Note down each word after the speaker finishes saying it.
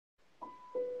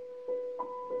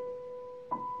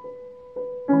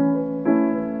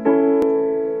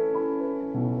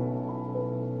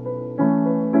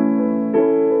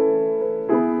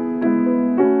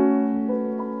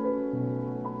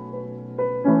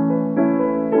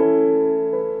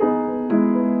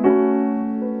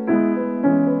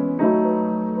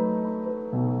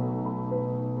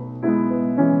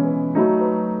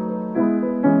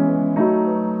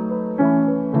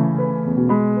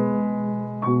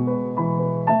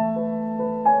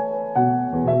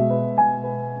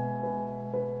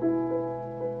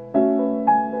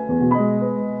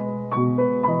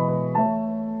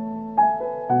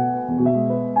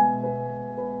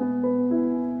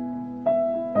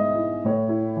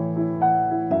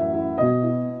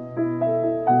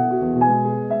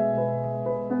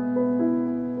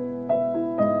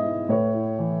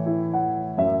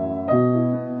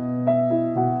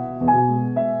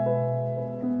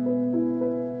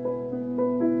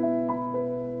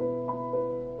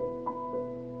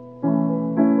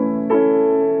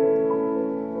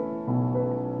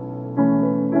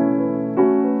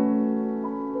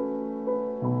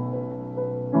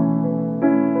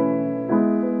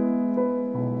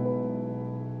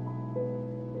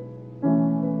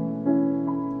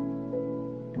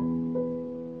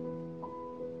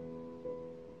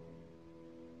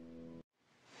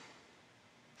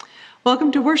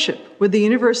Welcome to worship with the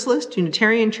Universalist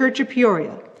Unitarian Church of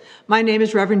Peoria. My name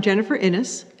is Reverend Jennifer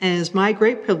Innis, and it is my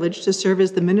great privilege to serve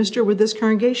as the minister with this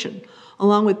congregation,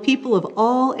 along with people of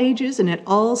all ages and at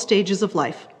all stages of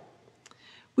life.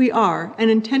 We are an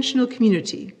intentional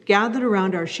community gathered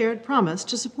around our shared promise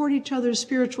to support each other's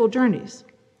spiritual journeys.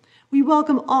 We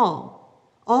welcome all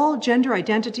gender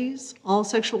identities, all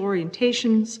sexual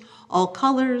orientations, all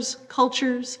colors,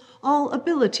 cultures, all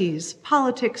abilities,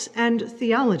 politics, and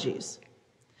theologies.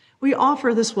 We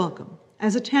offer this welcome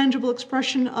as a tangible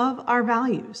expression of our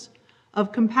values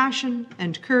of compassion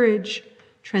and courage,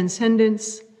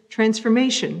 transcendence,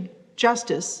 transformation,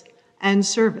 justice, and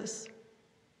service.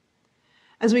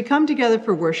 As we come together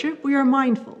for worship, we are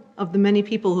mindful of the many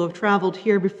people who have traveled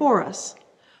here before us.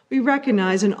 We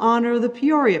recognize and honor the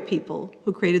Peoria people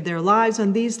who created their lives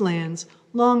on these lands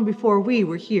long before we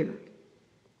were here.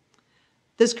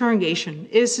 This congregation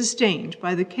is sustained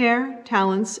by the care,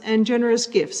 talents, and generous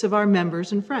gifts of our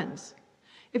members and friends.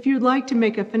 If you'd like to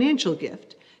make a financial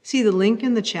gift, see the link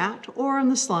in the chat or on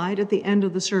the slide at the end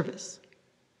of the service.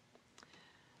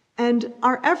 And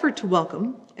our effort to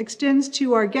welcome extends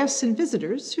to our guests and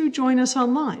visitors who join us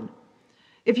online.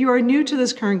 If you are new to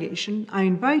this congregation, I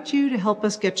invite you to help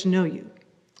us get to know you.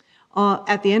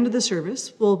 At the end of the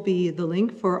service will be the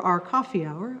link for our coffee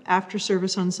hour after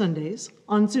service on Sundays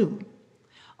on Zoom.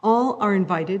 All are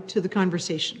invited to the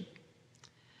conversation.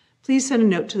 Please send a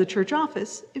note to the church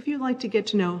office if you'd like to get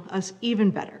to know us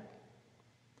even better.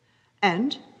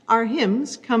 And our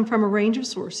hymns come from a range of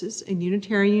sources in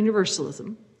Unitarian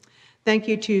Universalism. Thank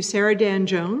you to Sarah Dan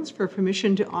Jones for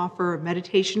permission to offer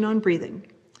meditation on breathing,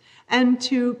 and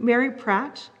to Mary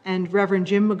Pratt and Reverend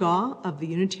Jim McGaw of the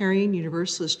Unitarian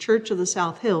Universalist Church of the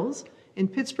South Hills in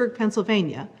Pittsburgh,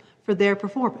 Pennsylvania, for their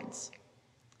performance.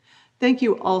 Thank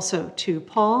you also to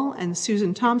Paul and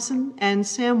Susan Thompson and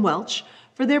Sam Welch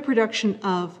for their production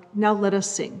of Now Let Us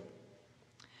Sing.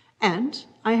 And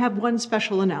I have one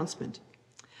special announcement.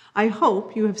 I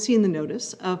hope you have seen the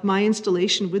notice of my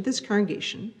installation with this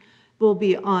congregation will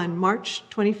be on March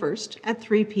 21st at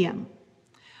 3 p.m.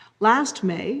 Last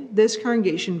May, this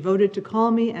congregation voted to call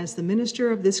me as the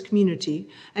minister of this community,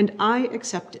 and I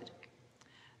accepted.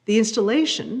 The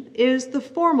installation is the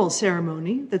formal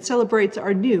ceremony that celebrates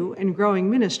our new and growing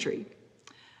ministry.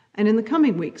 And in the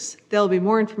coming weeks, there'll be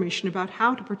more information about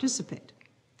how to participate.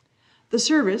 The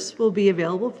service will be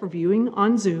available for viewing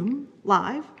on Zoom,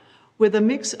 live, with a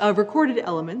mix of recorded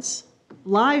elements,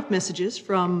 live messages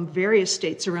from various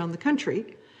states around the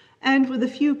country, and with a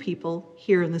few people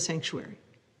here in the sanctuary.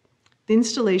 The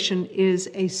installation is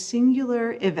a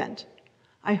singular event.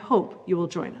 I hope you will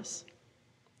join us.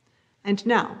 And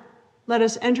now, let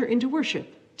us enter into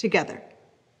worship together.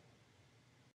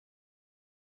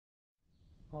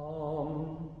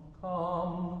 Come,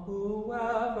 come,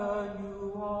 whoever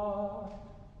you are,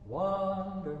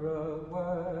 wanderer,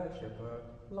 worshiper,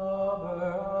 lover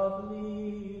of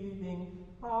living,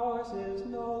 ours is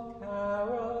no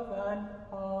caravan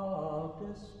of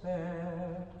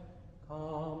despair.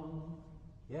 Come,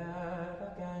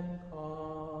 yet again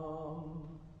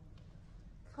come.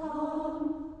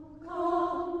 Come,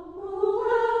 come,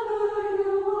 whoever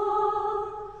you are,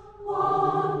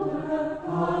 wanderer,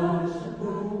 worship,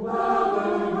 whoever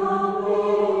you're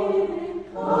leading,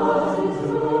 cause it's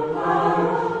your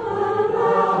caravan,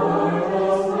 our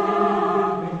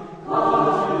descending,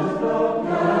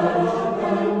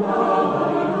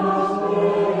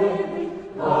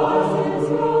 cause it's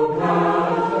no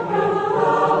caravan,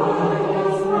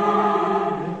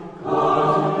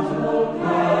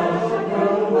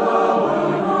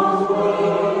 our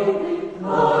living,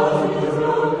 cause it's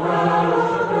no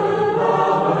caravan,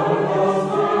 our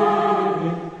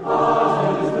descending, cause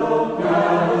it's no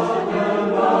caravan,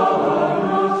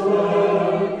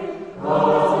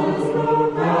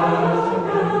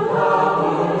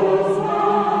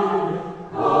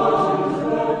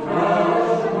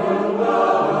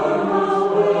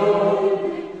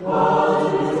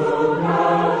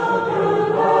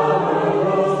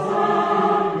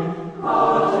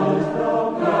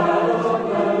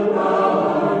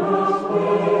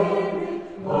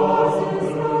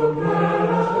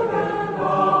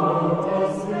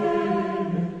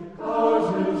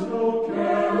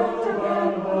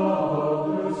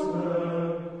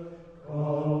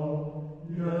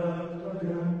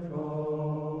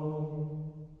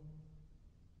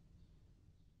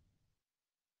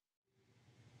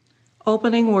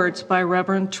 Opening words by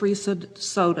Reverend Teresa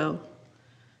Soto.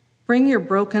 Bring your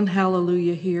broken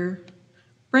hallelujah here.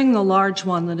 Bring the large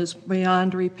one that is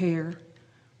beyond repair.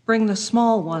 Bring the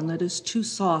small one that is too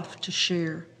soft to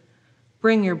share.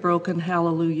 Bring your broken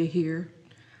hallelujah here.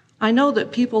 I know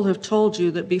that people have told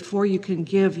you that before you can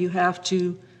give, you have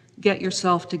to get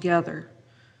yourself together.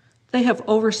 They have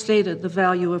overstated the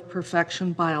value of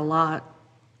perfection by a lot,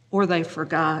 or they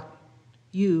forgot.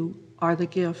 You are the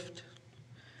gift.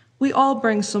 We all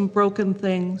bring some broken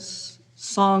things,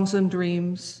 songs and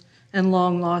dreams, and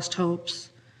long-lost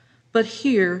hopes. But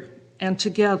here and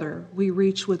together, we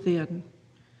reach within.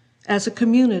 As a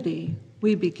community,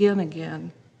 we begin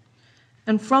again.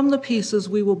 And from the pieces,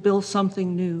 we will build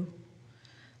something new.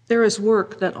 There is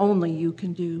work that only you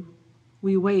can do.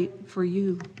 We wait for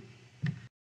you.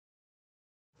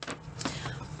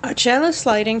 Our chalice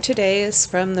lighting today is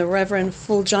from the Reverend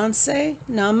Fulgence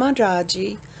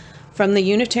Namaraji from the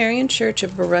Unitarian Church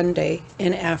of Burundi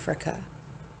in Africa.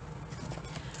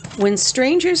 When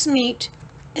strangers meet,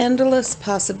 endless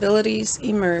possibilities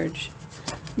emerge,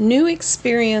 new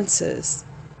experiences,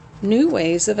 new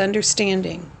ways of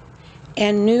understanding,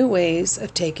 and new ways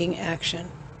of taking action.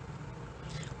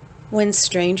 When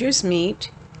strangers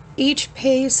meet, each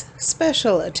pays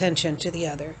special attention to the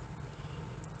other.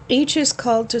 Each is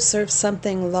called to serve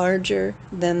something larger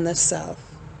than the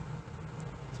self.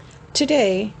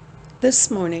 Today, this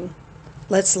morning,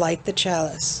 let's light the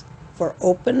chalice for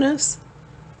openness,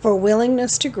 for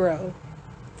willingness to grow,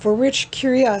 for rich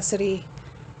curiosity,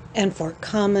 and for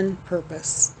common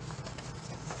purpose.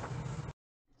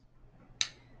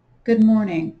 Good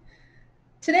morning.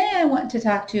 Today I want to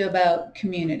talk to you about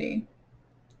community.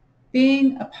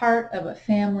 Being a part of a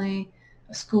family,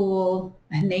 a school,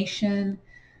 a nation,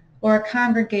 or a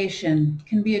congregation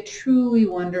can be a truly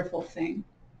wonderful thing,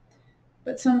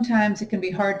 but sometimes it can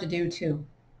be hard to do too.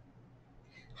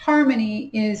 Harmony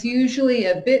is usually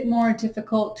a bit more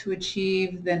difficult to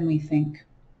achieve than we think.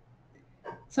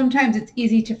 Sometimes it's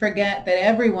easy to forget that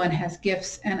everyone has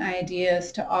gifts and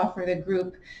ideas to offer the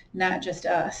group, not just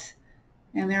us,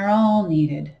 and they're all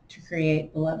needed to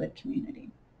create beloved community.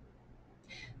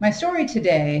 My story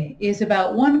today is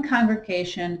about one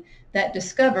congregation that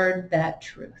discovered that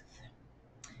truth.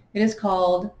 It is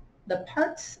called The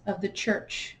Parts of the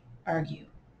Church Argue.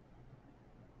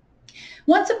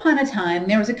 Once upon a time,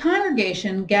 there was a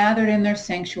congregation gathered in their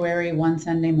sanctuary one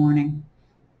Sunday morning.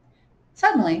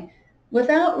 Suddenly,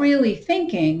 without really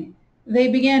thinking, they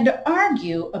began to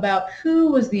argue about who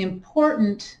was the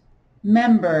important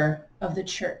member of the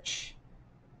church,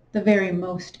 the very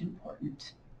most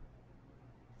important.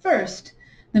 First,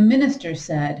 the minister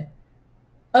said,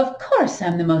 "Of course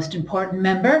I'm the most important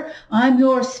member. I'm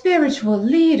your spiritual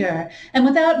leader, and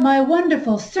without my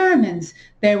wonderful sermons,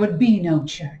 there would be no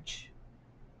church."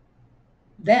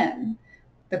 Then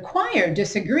the choir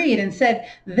disagreed and said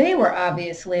they were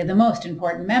obviously the most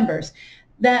important members,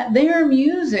 that their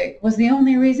music was the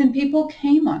only reason people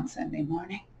came on Sunday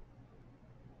morning.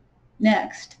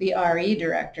 Next, the RE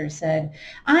director said,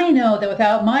 "I know that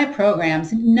without my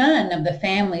programs, none of the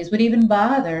families would even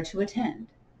bother to attend."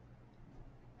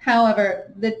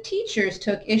 However, the teachers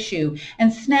took issue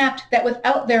and snapped that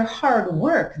without their hard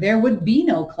work, there would be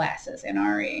no classes in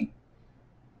RE.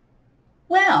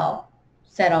 "Well,"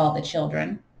 said all the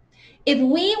children, "if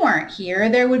we weren't here,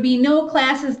 there would be no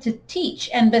classes to teach,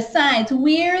 and besides,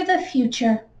 we're the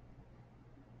future."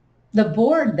 The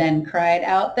board then cried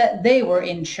out that they were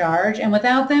in charge, and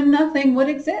without them, nothing would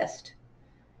exist.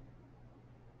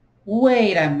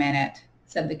 "Wait a minute,"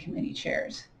 said the committee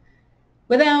chairs.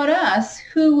 "Without us,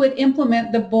 who would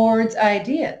implement the board's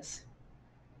ideas?"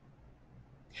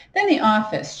 Then the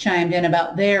office chimed in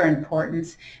about their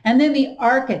importance, and then the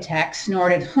architect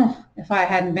snorted, "If I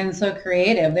hadn't been so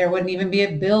creative, there wouldn't even be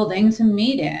a building to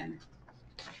meet in."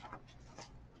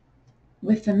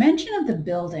 With the mention of the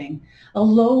building, a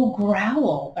low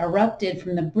growl erupted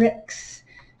from the bricks,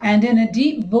 and in a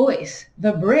deep voice,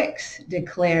 the bricks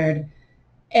declared,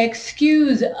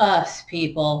 "Excuse us,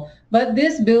 people, but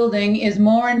this building is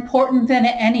more important than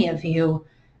any of you,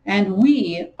 and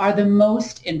we are the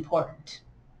most important.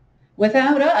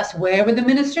 Without us, where would the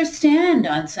minister stand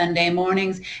on Sunday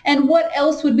mornings, and what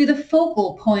else would be the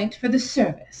focal point for the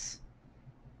service?"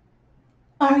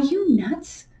 "Are you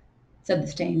nuts?" said the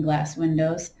stained glass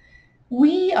windows.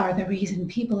 "We are the reason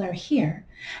people are here.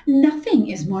 Nothing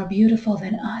is more beautiful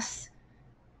than us."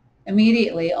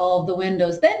 Immediately, all of the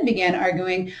windows then began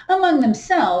arguing among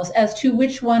themselves as to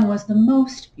which one was the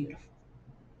most beautiful.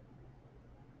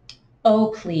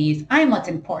 "Oh, please, I'm what's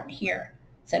important here,"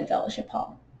 said Fellowship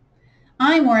Hall.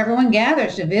 "I'm where everyone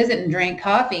gathers to visit and drink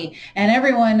coffee, and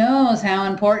everyone knows how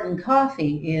important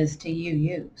coffee is to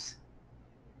you-yous."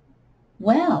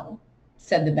 "Well,"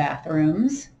 said the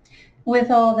bathrooms,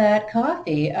 "with all that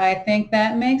coffee, I think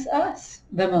that makes us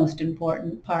the most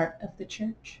important part of the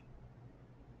church."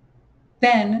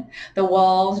 Then the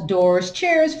walls, doors,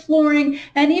 chairs, flooring,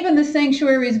 and even the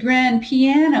sanctuary's grand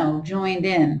piano joined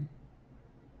in.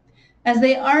 As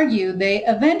they argued, they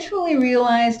eventually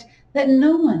realized that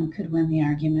no one could win the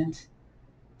argument,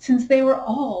 since they were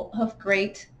all of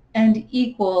great and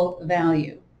equal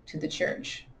value to the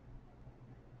church.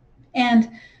 And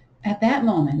at that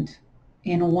moment,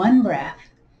 in one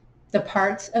breath, the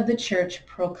parts of the church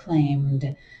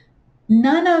proclaimed,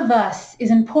 "None of us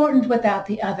is important without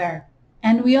the other,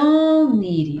 and we all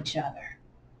need each other."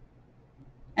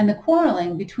 And the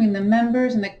quarreling between the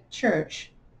members and the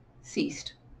church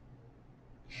ceased.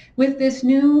 With this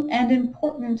new and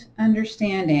important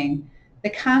understanding, the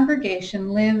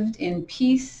congregation lived in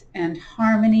peace and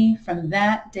harmony from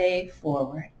that day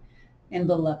forward in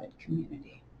beloved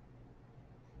community.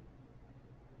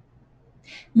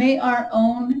 May our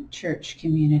own church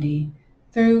community,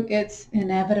 through its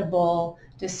inevitable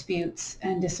disputes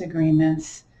and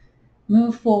disagreements,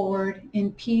 move forward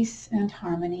in peace and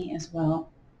harmony as well,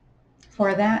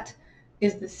 for that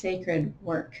is the sacred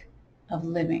work of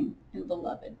living in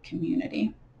beloved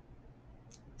community.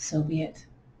 So be it.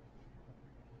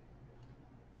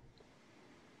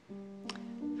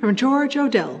 From George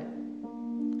Odell.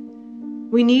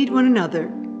 We need one another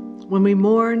when we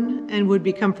mourn and would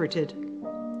be comforted,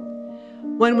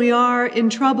 when we are in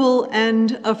trouble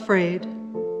and afraid,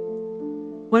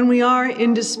 when we are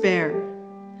in despair,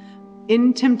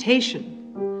 in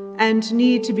temptation, and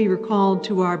need to be recalled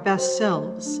to our best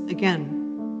selves again.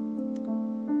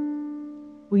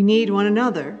 We need one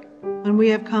another when we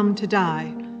have come to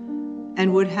die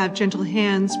and would have gentle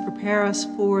hands prepare us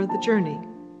for the journey.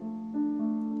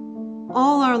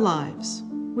 All our lives,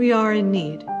 we are in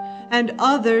need, and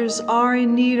others are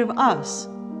in need of us.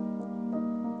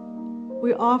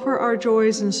 We offer our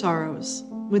joys and sorrows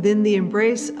within the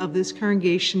embrace of this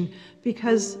congregation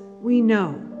because we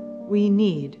know we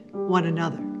need one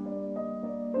another.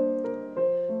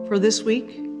 For this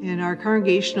week, in our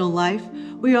congregational life,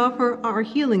 we offer our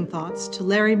healing thoughts to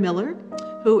Larry Miller,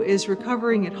 who is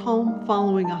recovering at home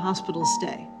following a hospital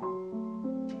stay.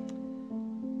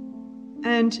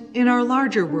 And in our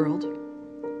larger world,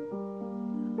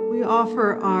 we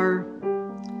offer our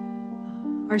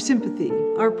sympathy,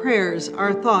 our prayers,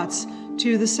 our thoughts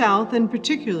to the South, and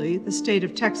particularly the state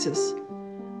of Texas,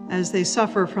 as they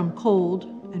suffer from cold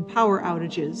and power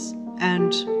outages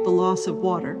and the loss of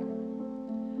water.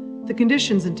 The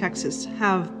conditions in Texas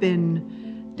have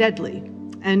been deadly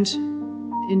and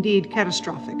indeed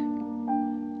catastrophic.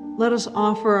 Let us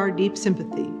offer our deep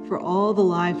sympathy for all the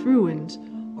lives ruined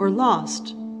or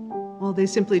lost while they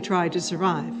simply tried to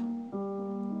survive.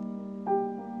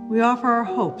 We offer our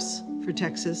hopes for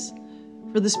Texas,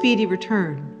 for the speedy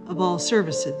return of all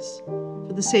services,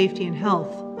 for the safety and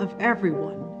health of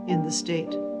everyone in the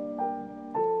state.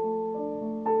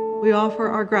 We offer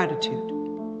our gratitude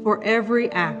for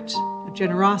every act of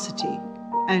generosity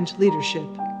and leadership.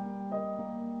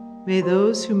 May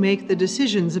those who make the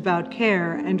decisions about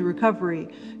care and recovery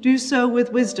do so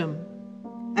with wisdom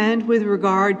and with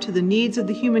regard to the needs of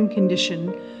the human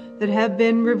condition that have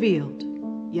been revealed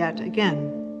yet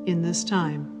again in this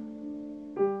time.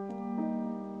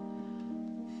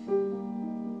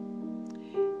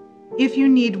 If you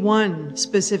need one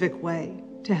specific way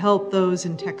to help those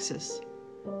in Texas,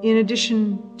 in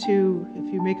addition to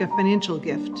if you make a financial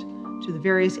gift to the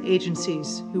various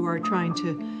agencies who are trying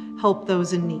to help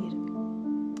those in need,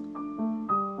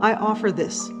 I offer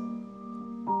this.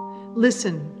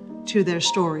 Listen to their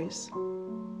stories.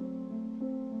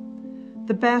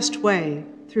 The best way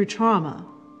through trauma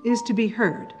is to be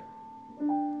heard.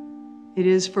 It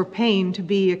is for pain to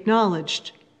be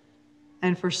acknowledged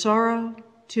and for sorrow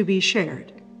to be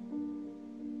shared.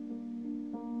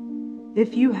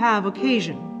 If you have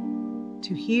occasion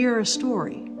to hear a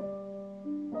story,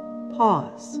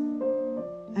 pause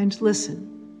and listen.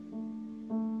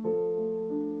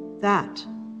 That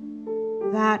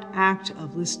act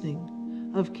of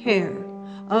listening, of care,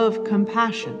 of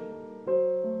compassion,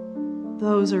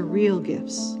 those are real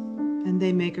gifts, and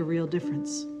they make a real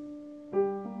difference.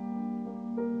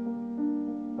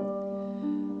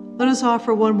 Let us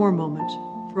offer one more moment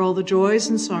for all the joys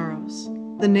and sorrows,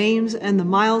 the names and the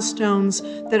milestones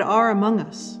that are among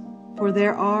us, for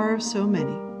there are so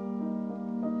many.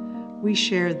 We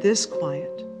share this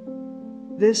quiet,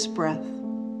 this breath,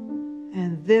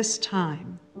 and this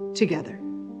time together.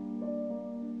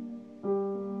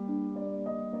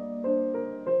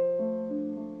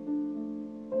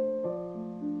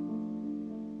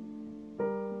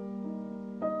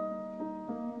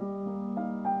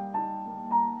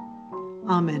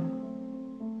 Amen.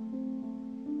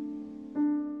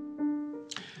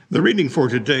 The reading for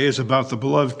today is about the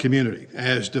beloved community,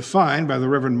 as defined by the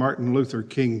Reverend Martin Luther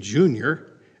King Jr.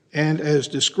 and as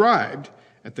described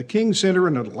at the King Center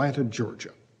in Atlanta, Georgia.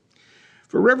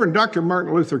 For Reverend Dr.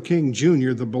 Martin Luther King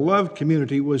Jr., the beloved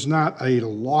community was not a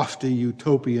lofty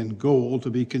utopian goal to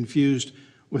be confused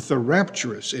with the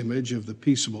rapturous image of the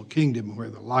peaceable kingdom where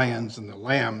the lions and the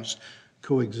lambs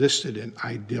coexisted in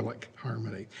idyllic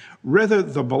harmony. Rather,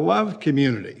 the beloved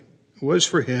community was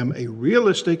for him a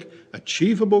realistic,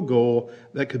 achievable goal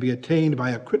that could be attained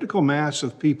by a critical mass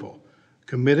of people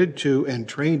committed to and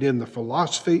trained in the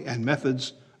philosophy and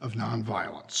methods of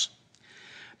nonviolence.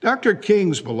 Dr.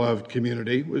 King's beloved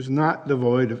community was not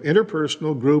devoid of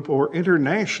interpersonal, group, or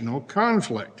international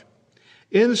conflict.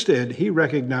 Instead, he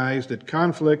recognized that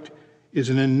conflict is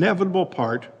an inevitable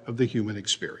part of the human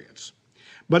experience.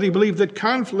 But he believed that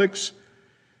conflicts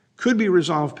could be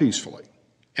resolved peacefully,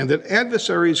 and that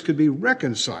adversaries could be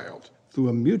reconciled through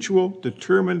a mutual,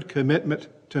 determined commitment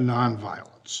to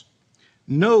nonviolence.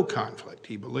 No conflict,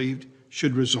 he believed,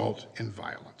 should result in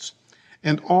violence.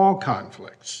 And all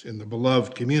conflicts in the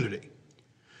beloved community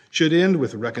should end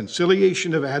with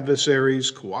reconciliation of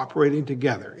adversaries cooperating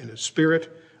together in a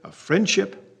spirit of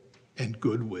friendship and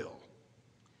goodwill.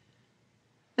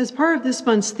 As part of this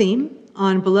month's theme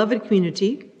on beloved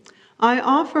community, I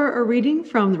offer a reading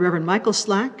from the Reverend Michael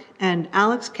Slack and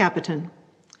Alex Capitan.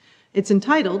 It's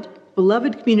entitled,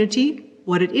 Beloved Community,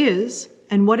 What It Is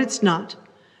and What It's Not,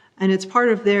 and it's part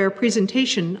of their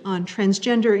presentation on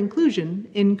transgender inclusion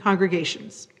in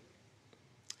congregations.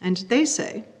 And they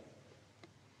say,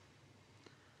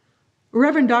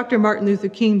 Reverend Dr. Martin Luther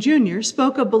King Jr.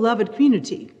 spoke of beloved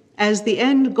community as the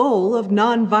end goal of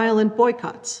nonviolent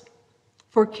boycotts.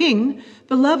 For King,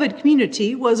 beloved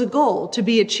community was a goal to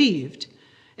be achieved.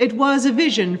 It was a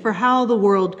vision for how the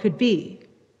world could be.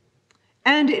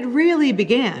 And it really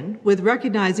began with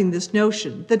recognizing this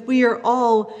notion that we are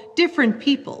all different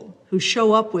people who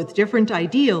show up with different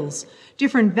ideals,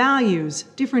 different values,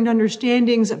 different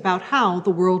understandings about how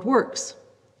the world works.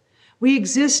 We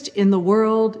exist in the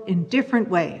world in different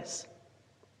ways.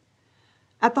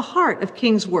 At the heart of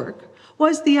King's work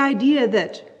was the idea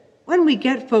that when we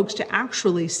get folks to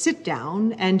actually sit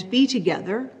down and be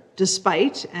together,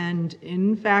 despite and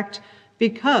in fact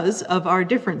because of our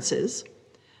differences,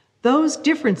 those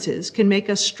differences can make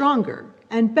us stronger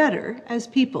and better as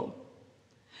people.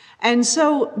 And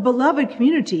so beloved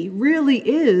community really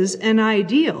is an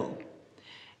ideal.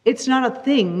 It's not a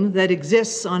thing that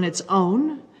exists on its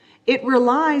own. It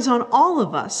relies on all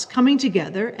of us coming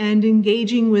together and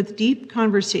engaging with deep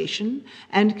conversation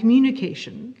and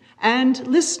communication and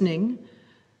listening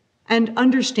and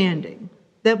understanding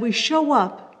that we show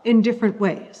up in different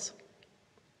ways.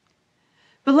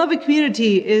 Beloved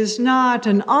community is not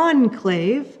an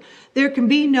enclave. There can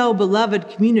be no beloved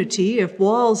community if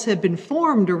walls have been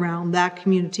formed around that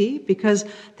community, because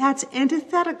that's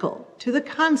antithetical to the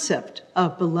concept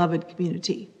of beloved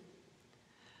community.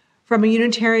 From a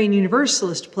Unitarian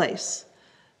Universalist place,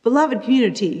 beloved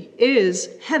community is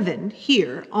heaven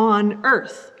here on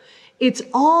earth. It's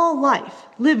all life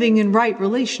living in right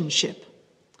relationship.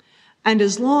 And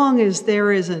as long as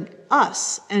there is an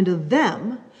us and a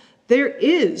them, there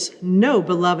is no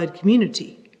beloved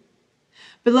community.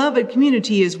 Beloved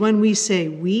community is when we say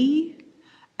we,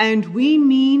 and we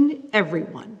mean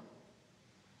everyone.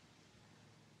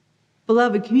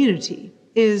 Beloved community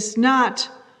is not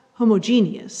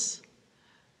homogeneous.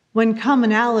 When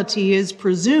commonality is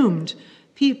presumed,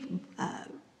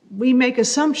 we make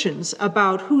assumptions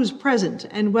about who's present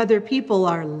and whether people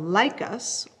are like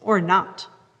us or not.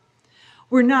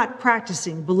 We're not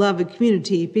practicing beloved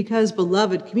community because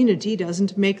beloved community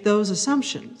doesn't make those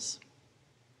assumptions.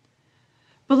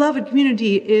 Beloved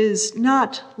community is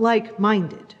not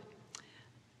like-minded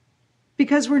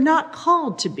because we're not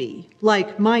called to be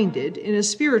like-minded in a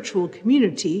spiritual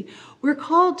community. We're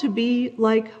called to be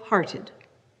like-hearted.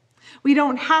 We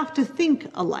don't have to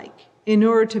think alike in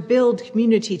order to build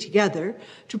community together,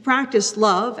 to practice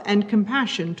love and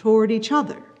compassion toward each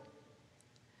other.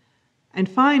 And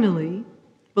finally,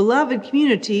 beloved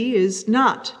community is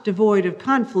not devoid of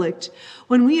conflict.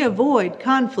 When we avoid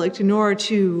conflict in order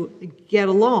to get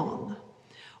along,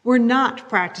 we're not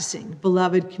practicing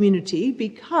beloved community,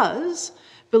 because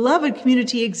beloved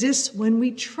community exists when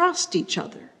we trust each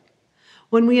other,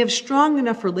 when we have strong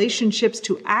enough relationships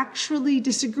to actually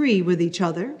disagree with each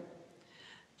other,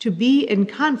 to be in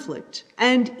conflict,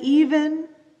 and even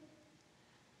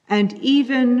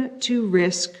to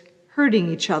risk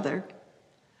hurting each other.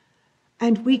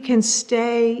 And we can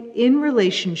stay in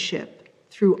relationship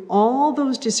through all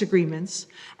those disagreements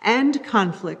and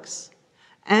conflicts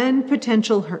and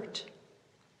potential hurt.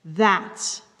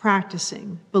 That's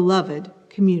practicing beloved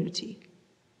community.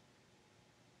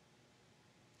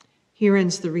 Here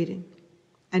ends the reading.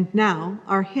 And now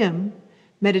our hymn,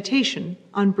 Meditation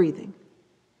on Breathing.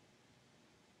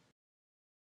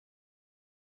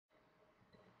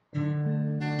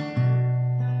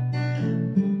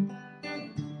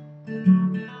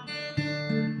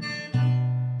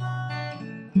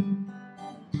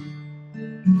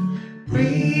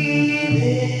 Breathe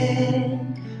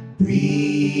in,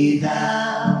 breathe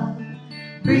out,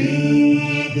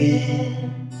 breathe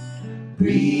in,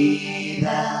 breathe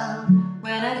out.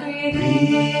 When I breathe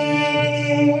in,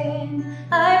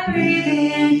 I breathe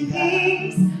in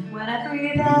peace. When I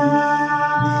breathe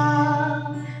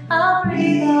out, I'll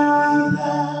breathe out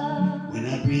love. When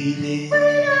I breathe in,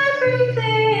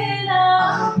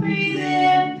 I'll breathe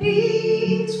in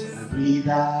peace. When I breathe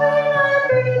out,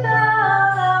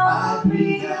 I'll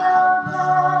breathe out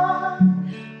love.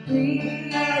 Breathe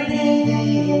in, I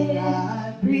breathe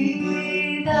out. Breathe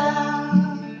in, I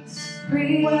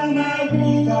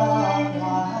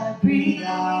breathe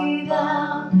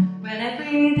out. When I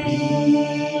breathe in,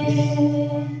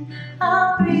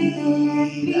 I'll breathe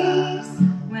in peace.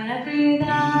 When I breathe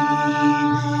out,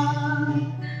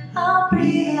 I'll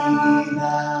breathe out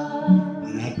love.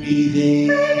 When I breathe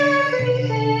in,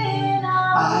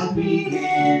 I breathe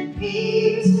in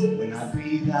peace. When I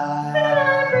breathe out,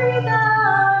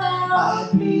 I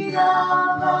breathe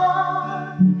out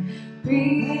love.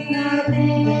 Breathe in, I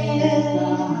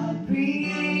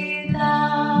breathe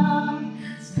out.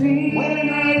 Breathe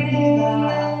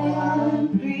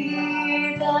in,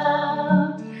 breathe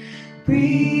out.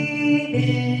 Breathe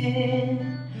in,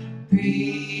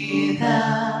 breathe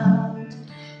out.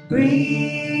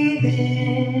 Breathe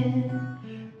in,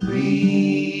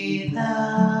 breathe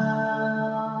out.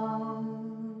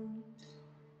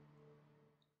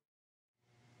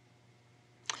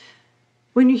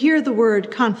 When you hear the word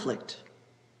conflict,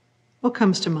 what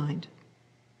comes to mind?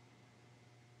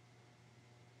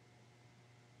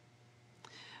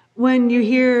 When you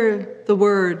hear the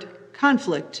word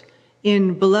conflict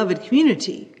in beloved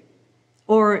community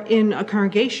or in a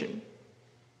congregation,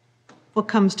 what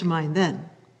comes to mind then?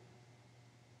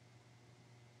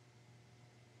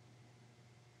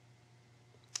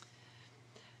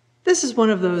 This is one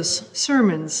of those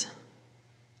sermons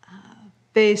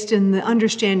based in the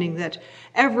understanding that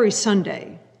every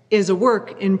Sunday is a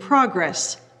work in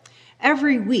progress.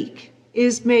 Every week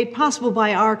is made possible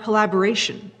by our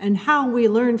collaboration and how we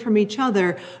learn from each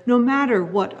other, no matter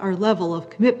what our level of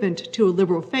commitment to a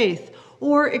liberal faith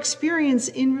or experience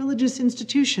in religious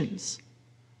institutions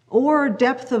or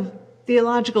depth of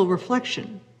theological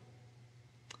reflection.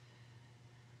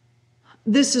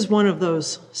 This is one of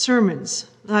those sermons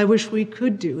that I wish we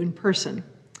could do in person,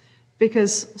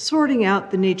 because sorting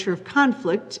out the nature of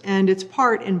conflict and its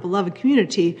part in beloved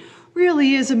community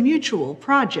really is a mutual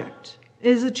project,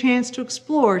 is a chance to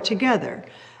explore together,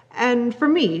 and for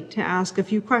me to ask a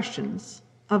few questions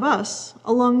of us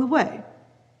along the way,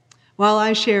 while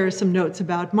I share some notes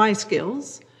about my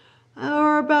skills,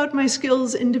 or about my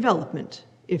skills in development,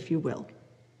 if you will.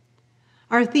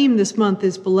 Our theme this month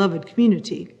is beloved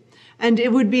community, and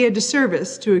it would be a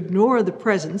disservice to ignore the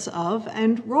presence of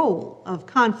and role of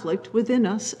conflict within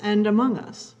us and among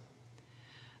us.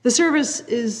 The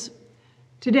service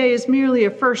today is merely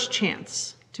a first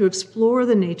chance to explore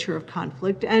the nature of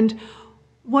conflict and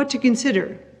what to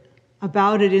consider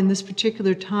about it in this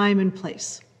particular time and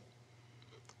place.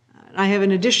 I have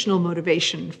an additional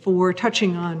motivation for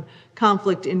touching on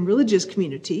conflict in religious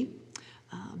community,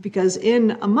 because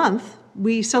in a month,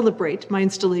 we celebrate my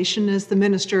installation as the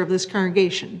minister of this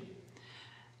congregation.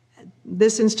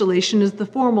 This installation is the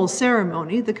formal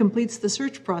ceremony that completes the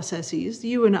search processes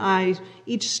you and I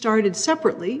each started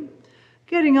separately,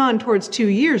 getting on towards 2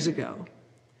 years ago.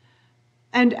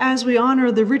 And as we honor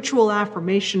the ritual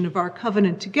affirmation of our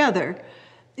covenant together,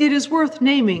 it is worth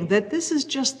naming that this is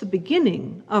just the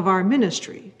beginning of our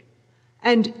ministry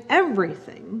and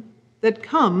everything that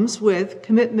comes with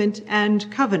commitment and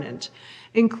covenant,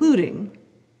 including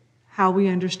how we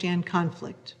understand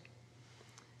conflict.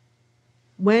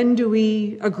 When do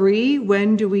we agree?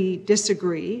 When do we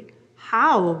disagree?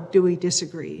 How do we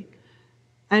disagree?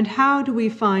 And how do we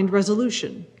find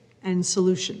resolution and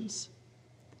solutions?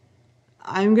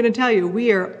 I'm going to tell you,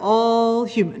 we are all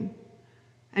human,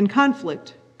 and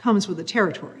conflict comes with the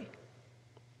territory.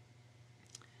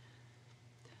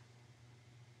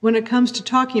 When it comes to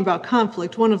talking about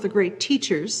conflict, one of the great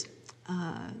teachers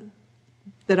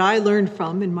that I learned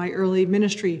from in my early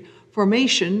ministry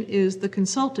formation is the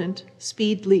consultant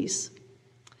Speed Lease.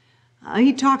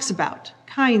 He talks about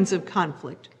kinds of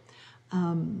conflict,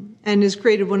 and has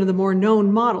created one of the more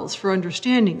known models for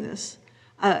understanding this,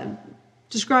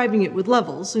 describing it with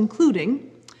levels,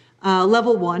 including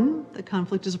level 1, that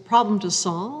conflict is a problem to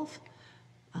solve,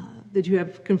 that you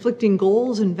have conflicting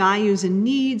goals and values and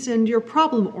needs, and you're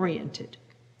problem-oriented.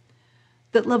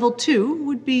 That level 2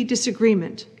 would be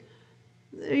disagreement.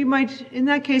 You might, in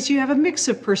that case, you have a mix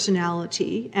of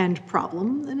personality and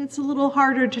problem, and it's a little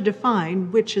harder to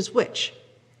define which is which.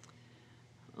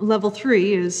 Level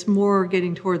 3 is more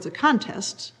getting towards a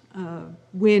contest,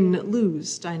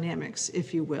 win-lose dynamics,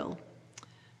 if you will.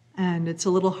 And it's a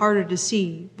little harder to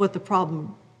see what the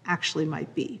problem actually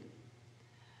might be.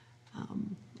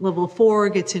 Level 4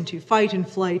 gets into fight and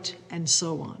flight, and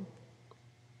so on.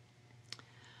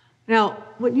 Now,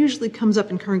 what usually comes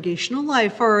up in congregational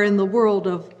life are in the world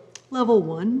of level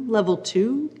 1, level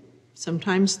 2,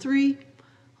 sometimes 3,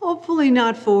 hopefully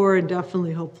not 4, and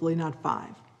definitely, hopefully not 5.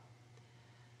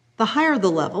 The higher the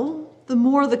level, the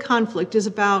more the conflict is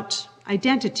about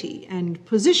identity and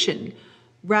position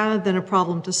rather than a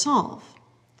problem to solve.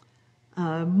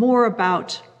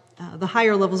 The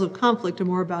higher levels of conflict are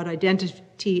more about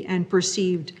identity and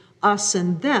perceived us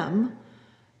and them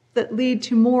that lead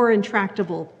to more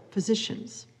intractable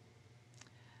positions.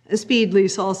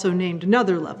 Speedley's also named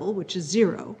another level, which is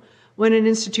 0, when an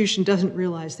institution doesn't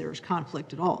realize there is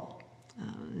conflict at all.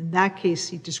 In that case,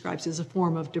 he describes it as a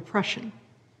form of depression.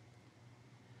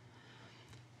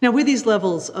 Now, with these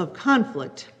levels of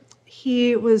conflict,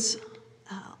 he was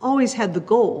always had the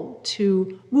goal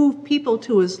to move people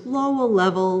to as low a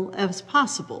level as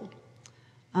possible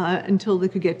until they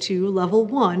could get to level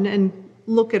 1 and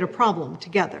look at a problem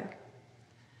together.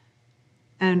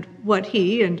 And what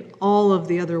he and all of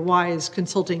the other wise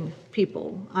consulting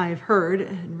people I've heard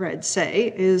and read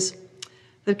say is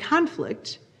that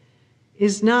conflict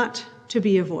is not to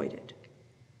be avoided.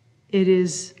 It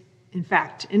is, in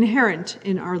fact, inherent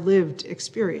in our lived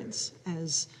experience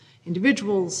as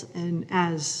individuals and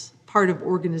as part of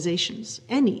organizations,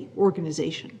 any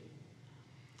organization.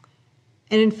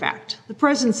 And in fact, the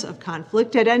presence of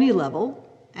conflict at any level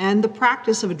and the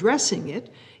practice of addressing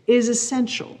it is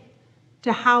essential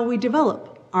to how we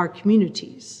develop our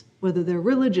communities, whether they're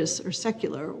religious or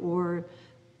secular, or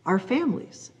our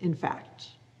families, in fact.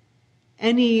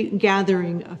 Any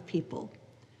gathering of people,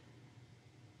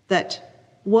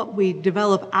 that what we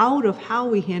develop out of how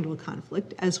we handle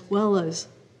conflict, as well as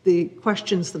the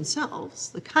questions themselves,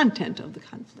 the content of the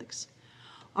conflicts,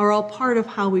 are all part of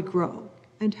how we grow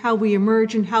and how we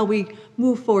emerge and how we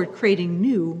move forward creating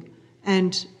new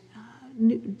and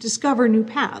discover new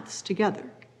paths together.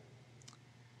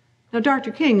 Now,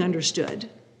 Dr. King understood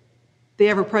the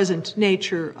ever-present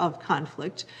nature of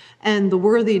conflict and the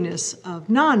worthiness of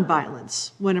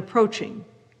nonviolence when approaching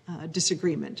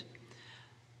disagreement.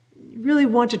 You really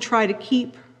want to try to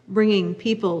keep bringing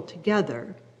people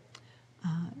together,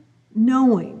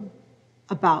 knowing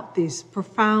about these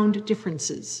profound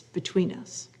differences between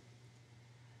us.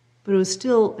 But it was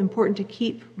still important to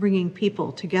keep bringing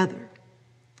people together.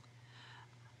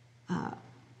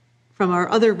 From our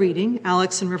other reading,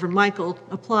 Alex and Reverend Michael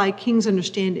apply King's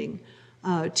understanding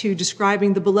to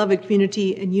describing the beloved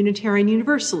community in Unitarian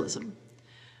Universalism.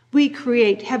 We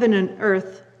create heaven and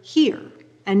earth here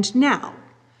and now.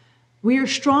 We are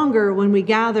stronger when we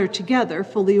gather together,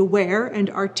 fully aware and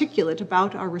articulate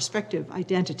about our respective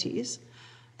identities,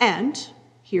 and,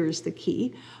 here's the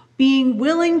key, being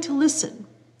willing to listen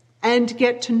and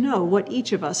get to know what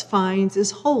each of us finds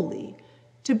is holy,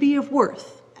 to be of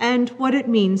worth, and what it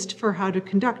means for how to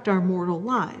conduct our mortal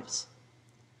lives.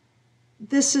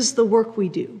 This is the work we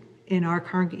do in our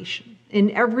congregation, in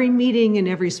every meeting, in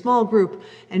every small group,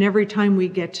 and every time we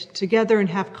get together and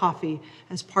have coffee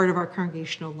as part of our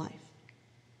congregational life.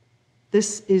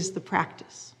 This is the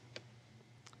practice.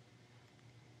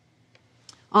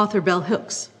 Author Bell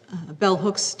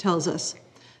Hooks tells us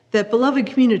that beloved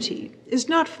community is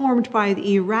not formed by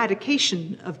the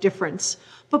eradication of difference,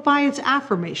 but by its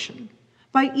affirmation,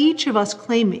 by each of us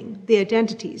claiming the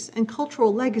identities and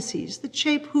cultural legacies that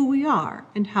shape who we are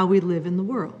and how we live in the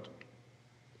world.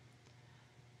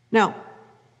 Now,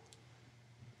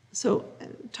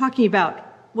 talking about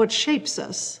what shapes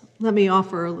us, let me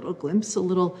offer a little glimpse, a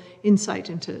little insight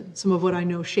into some of what I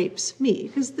know shapes me,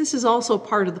 because this is also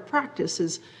part of the practice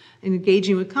is in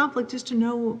engaging with conflict is to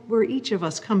know where each of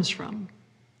us comes from.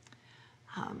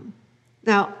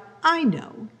 Now, I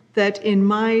know that in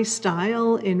my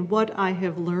style, in what I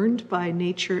have learned by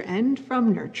nature and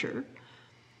from nurture,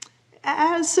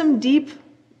 has some deep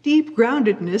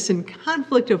groundedness in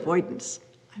conflict avoidance.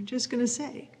 I'm just going to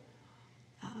say,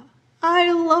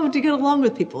 I love to get along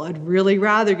with people. I'd really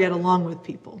rather get along with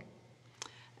people.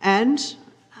 And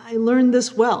I learned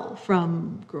this well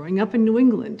from growing up in New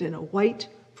England in a white,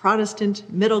 Protestant,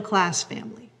 middle-class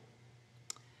family.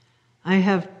 I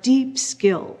have deep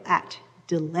skill at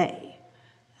delay,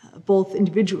 both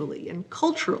individually and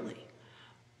culturally,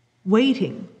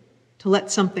 waiting to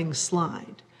let something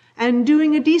slide, and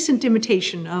doing a decent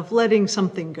imitation of letting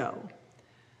something go.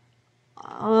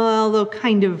 Although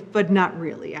kind of, but not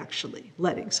really, actually,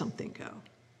 letting something go.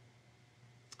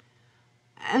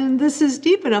 And this is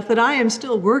deep enough that I am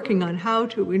still working on how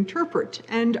to interpret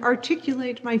and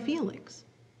articulate my feelings.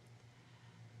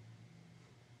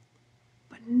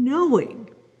 But knowing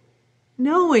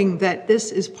that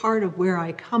this is part of where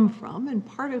I come from and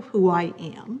part of who I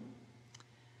am,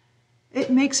 it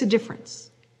makes a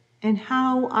difference in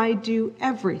how I do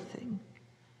everything.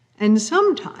 And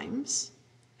sometimes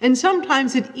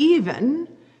it even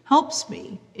helps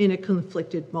me in a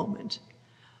conflicted moment.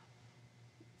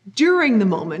 During the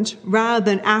moment, rather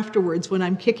than afterwards when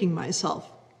I'm kicking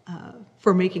myself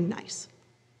for making nice.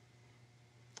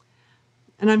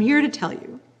 And I'm here to tell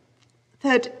you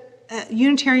that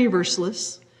Unitarian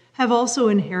Universalists have also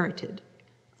inherited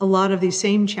a lot of these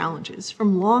same challenges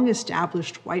from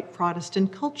long-established white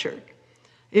Protestant culture.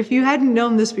 If you hadn't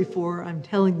known this before, I'm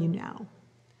telling you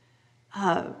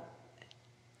now.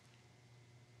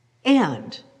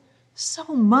 And so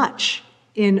much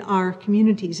in our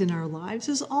communities, in our lives,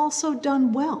 is also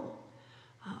done well.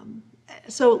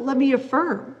 So let me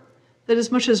affirm that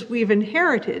as much as we've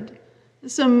inherited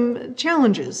some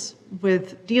challenges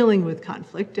with dealing with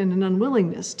conflict and an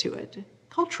unwillingness to it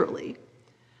culturally,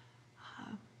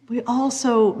 we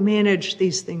also manage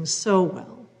these things so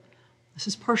well. This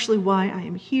is partially why I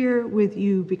am here with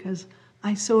you, because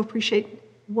I so appreciate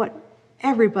what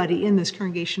everybody in this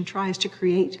congregation tries to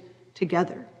create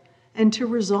together and to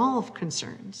resolve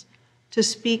concerns, to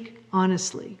speak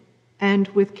honestly and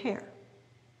with care,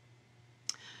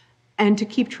 and to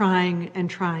keep trying and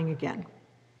trying again.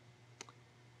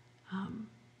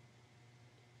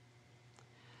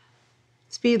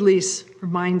 Speedlease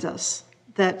reminds us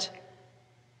that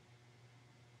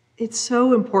it's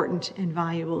so important and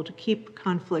valuable to keep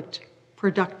conflict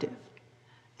productive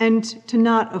and to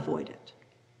not avoid it.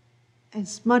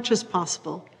 As much as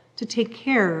possible, to take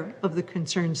care of the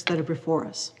concerns that are before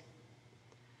us.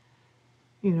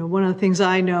 You know, one of the things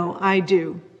I know I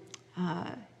do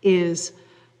is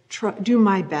do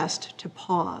my best to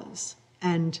pause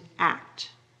and act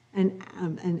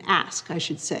and ask, I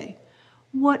should say,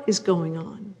 what is going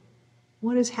on?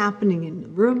 What is happening in the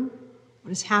room?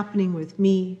 What is happening with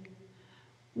me?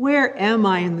 Where am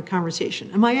I in the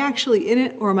conversation? Am I actually in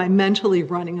it, or am I mentally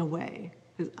running away?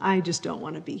 Because I just don't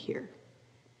want to be here.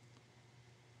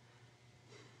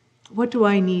 What do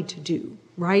I need to do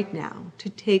right now to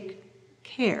take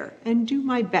care and do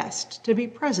my best to be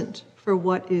present for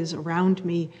what is around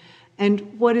me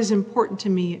and what is important to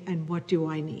me and what do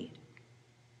I need?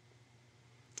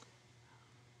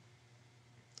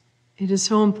 It is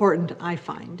so important, I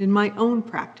find, in my own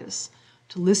practice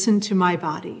to listen to my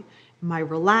body. Am I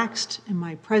relaxed? Am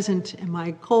I present? Am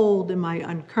I cold? Am I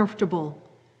uncomfortable?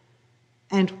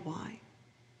 And why?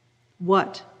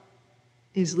 What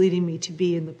is leading me to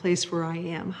be in the place where I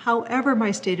am, however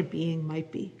my state of being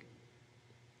might be?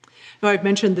 Now, I've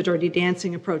mentioned the Dirty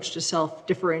Dancing approach to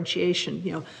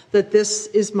self-differentiation, that this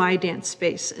is my dance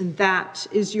space and that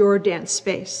is your dance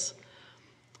space.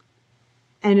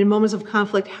 And in moments of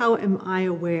conflict, how am I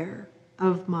aware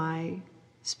of my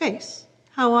space,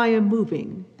 how I am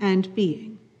moving and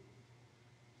being?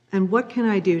 And what can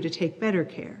I do to take better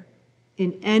care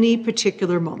in any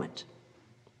particular moment?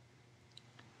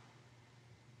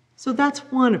 So that's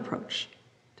one approach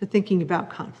to thinking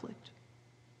about conflict.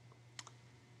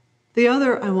 The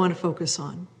other I want to focus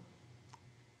on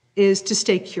is to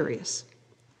stay curious.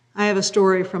 I have a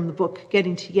story from the book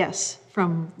Getting to Yes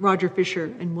from Roger Fisher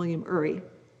and William Ury.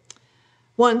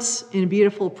 Once, in a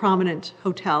beautiful, prominent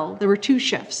hotel, there were two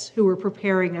chefs who were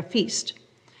preparing a feast.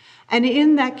 And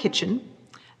in that kitchen,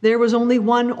 there was only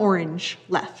one orange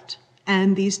left.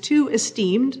 And these two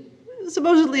esteemed,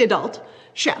 supposedly adult,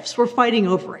 chefs were fighting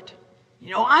over it.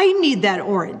 I need that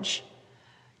orange.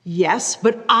 Yes,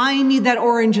 but I need that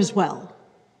orange as well.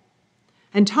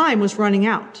 And time was running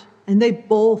out, and they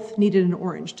both needed an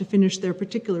orange to finish their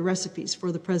particular recipes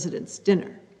for the president's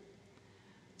dinner.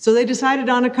 So they decided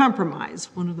on a compromise.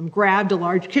 One of them grabbed a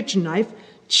large kitchen knife,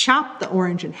 chopped the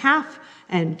orange in half,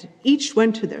 and each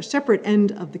went to their separate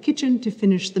end of the kitchen to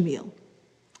finish the meal.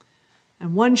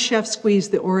 And one chef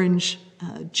squeezed the orange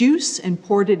juice and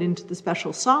poured it into the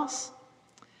special sauce.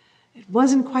 It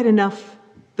wasn't quite enough,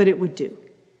 but it would do.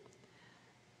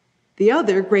 The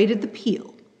other grated the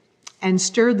peel and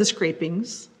stirred the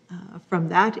scrapings from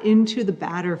that into the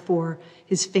batter for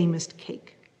his famous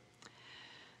cake.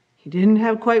 He didn't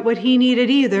have quite what he needed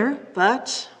either,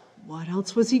 but what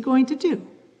else was he going to do?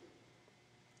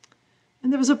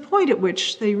 And there was a point at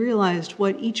which they realized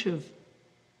what each of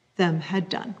them had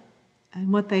done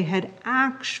and what they had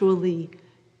actually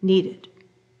needed.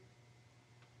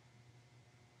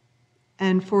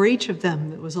 And for each of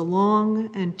them, it was a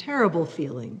long and terrible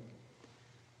feeling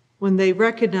when they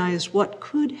recognized what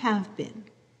could have been.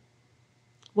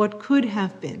 What could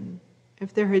have been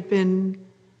if there had been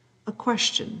a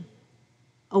question,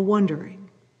 a wondering,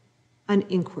 an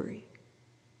inquiry,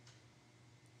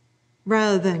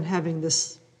 rather than having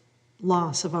this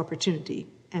loss of opportunity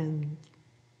and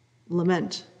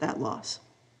lament that loss.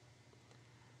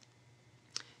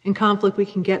 In conflict, we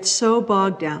can get so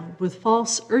bogged down with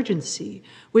false urgency,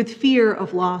 with fear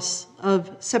of loss,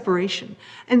 of separation.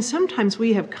 And sometimes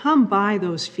we have come by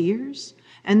those fears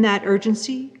and that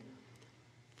urgency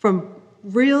from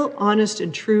real, honest,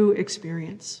 and true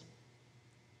experience.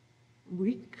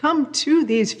 We come to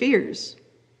these fears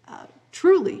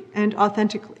truly and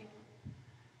authentically.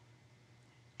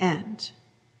 And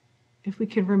if we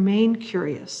can remain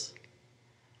curious,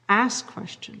 ask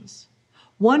questions,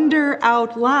 wonder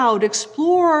out loud,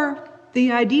 explore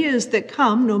the ideas that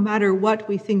come, no matter what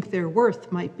we think their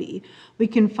worth might be, we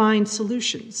can find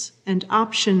solutions and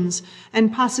options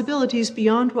and possibilities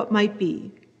beyond what might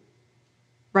be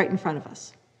right in front of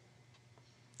us.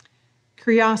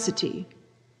 Curiosity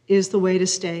is the way to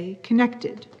stay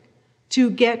connected, to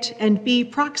get and be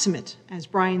proximate, as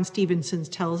Brian Stevenson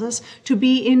tells us, to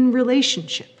be in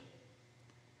relationship.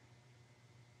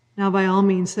 Now, by all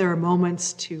means, there are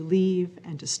moments to leave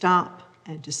and to stop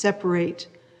and to separate,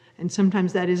 and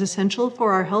sometimes that is essential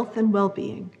for our health and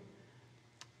well-being.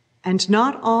 And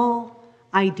not all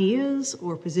ideas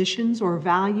or positions or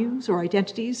values or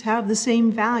identities have the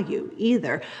same value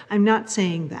either. I'm not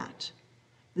saying that.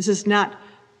 This is not,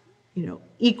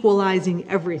 equalizing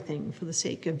everything for the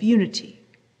sake of unity.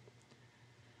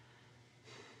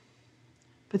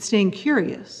 But staying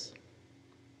curious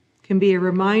can be a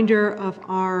reminder of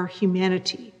our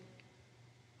humanity,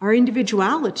 our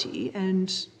individuality,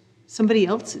 and somebody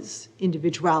else's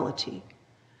individuality,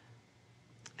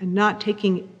 and not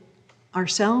taking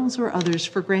ourselves or others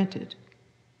for granted.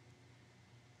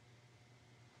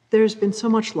 There's been so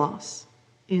much loss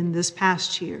in this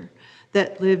past year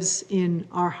that lives in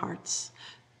our hearts.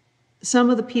 Some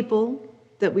of the people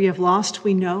that we have lost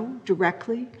we know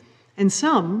directly, and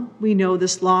some we know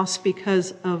this loss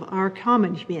because of our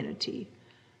common humanity,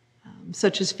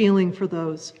 such as feeling for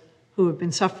those who have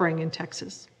been suffering in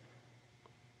Texas.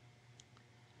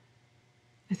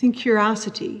 I think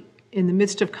curiosity in the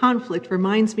midst of conflict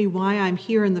reminds me why I'm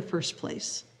here in the first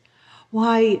place,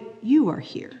 why you are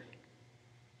here.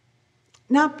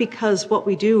 Not because what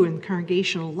we do in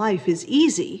congregational life is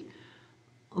easy,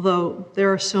 although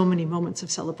there are so many moments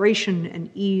of celebration and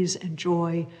ease and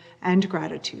joy and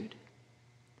gratitude.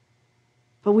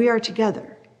 But we are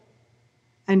together,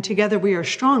 and together we are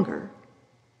stronger,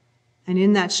 and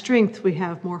in that strength we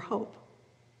have more hope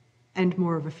and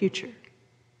more of a future.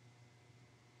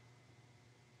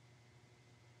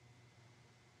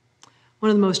 One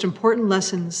of the most important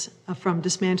lessons from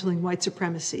dismantling white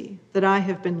supremacy that I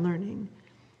have been learning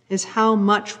is how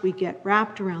much we get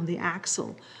wrapped around the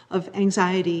axle of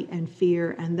anxiety and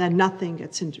fear, and then nothing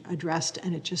gets addressed,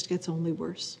 and it just gets only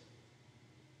worse.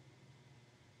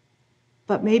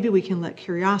 But maybe we can let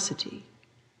curiosity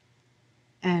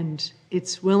and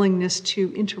its willingness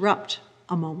to interrupt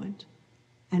a moment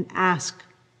and ask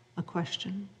a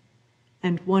question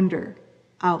and wonder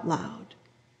out loud,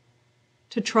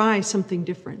 to try something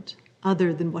different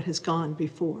other than what has gone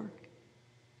before.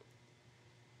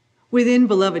 Within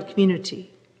beloved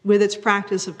community, with its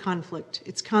practice of conflict,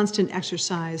 its constant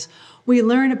exercise, we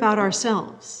learn about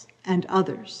ourselves and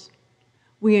others.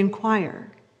 We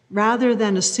inquire. Rather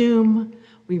than assume,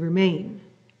 we remain.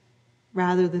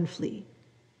 Rather than flee.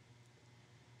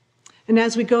 And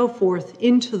as we go forth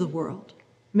into the world,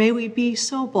 may we be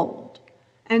so bold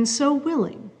and so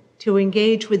willing to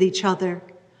engage with each other,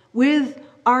 with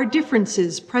our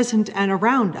differences present and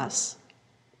around us,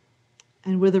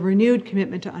 and with a renewed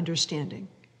commitment to understanding.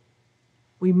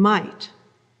 We might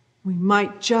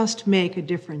just make a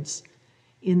difference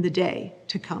in the day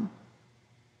to come.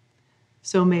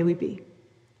 So may we be.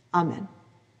 Amen.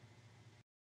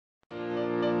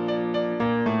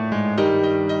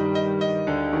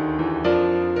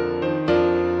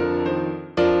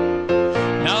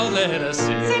 Now let us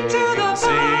sing. Sing to the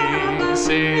Father.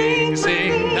 Sing,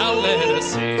 sing. Now let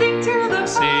us sing. Sing to the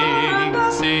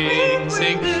Father. Sing,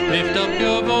 sing. Lift up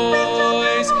your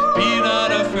voice. Be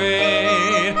not afraid.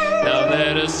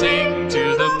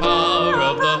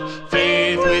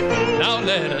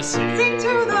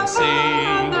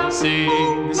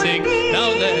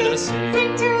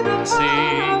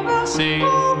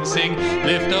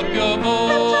 up your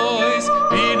voice,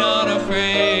 be not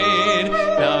afraid.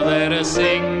 Now let us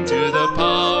sing to the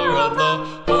power of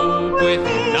the hope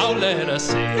within. Now let us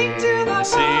sing,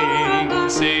 sing,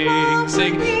 sing,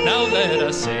 sing. Now let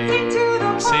us sing,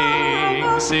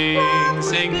 sing, sing,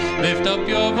 sing. Lift up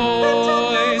your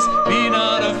voice, be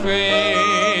not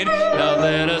afraid. Now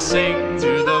let us sing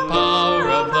to the power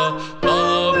of the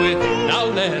love within. Now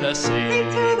let us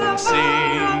sing,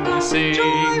 sing,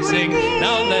 sing, sing.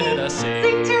 Now let us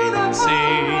sing,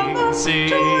 sing,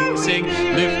 sing, sing.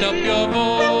 Lift up your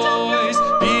voice,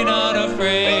 be not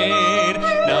afraid.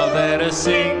 Now let us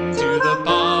sing to the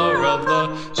power of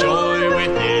the joy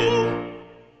within.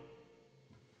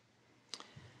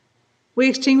 We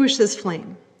extinguish this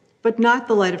flame, but not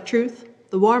the light of truth,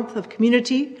 the warmth of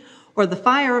community, or the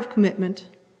fire of commitment.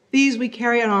 These we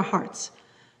carry on our hearts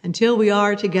until we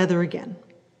are together again.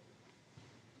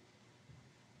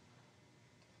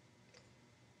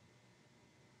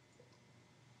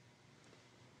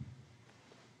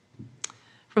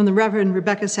 From the Reverend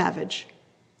Rebecca Savage.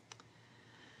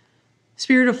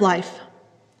 Spirit of life,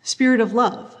 Spirit of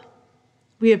love,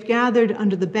 we have gathered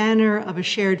under the banner of a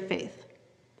shared faith.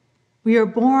 We are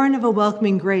born of a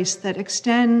welcoming grace that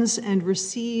extends and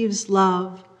receives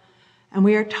love, and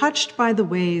we are touched by the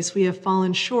ways we have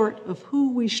fallen short of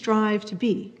who we strive to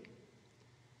be.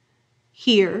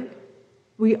 Here,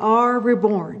 we are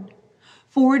reborn,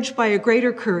 forged by a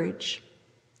greater courage.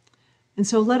 And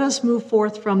so let us move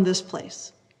forth from this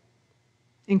place,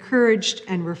 encouraged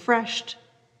and refreshed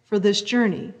for this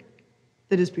journey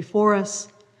that is before us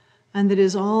and that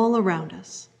is all around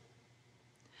us.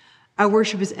 Our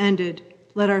worship is ended.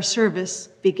 Let our service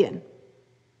begin.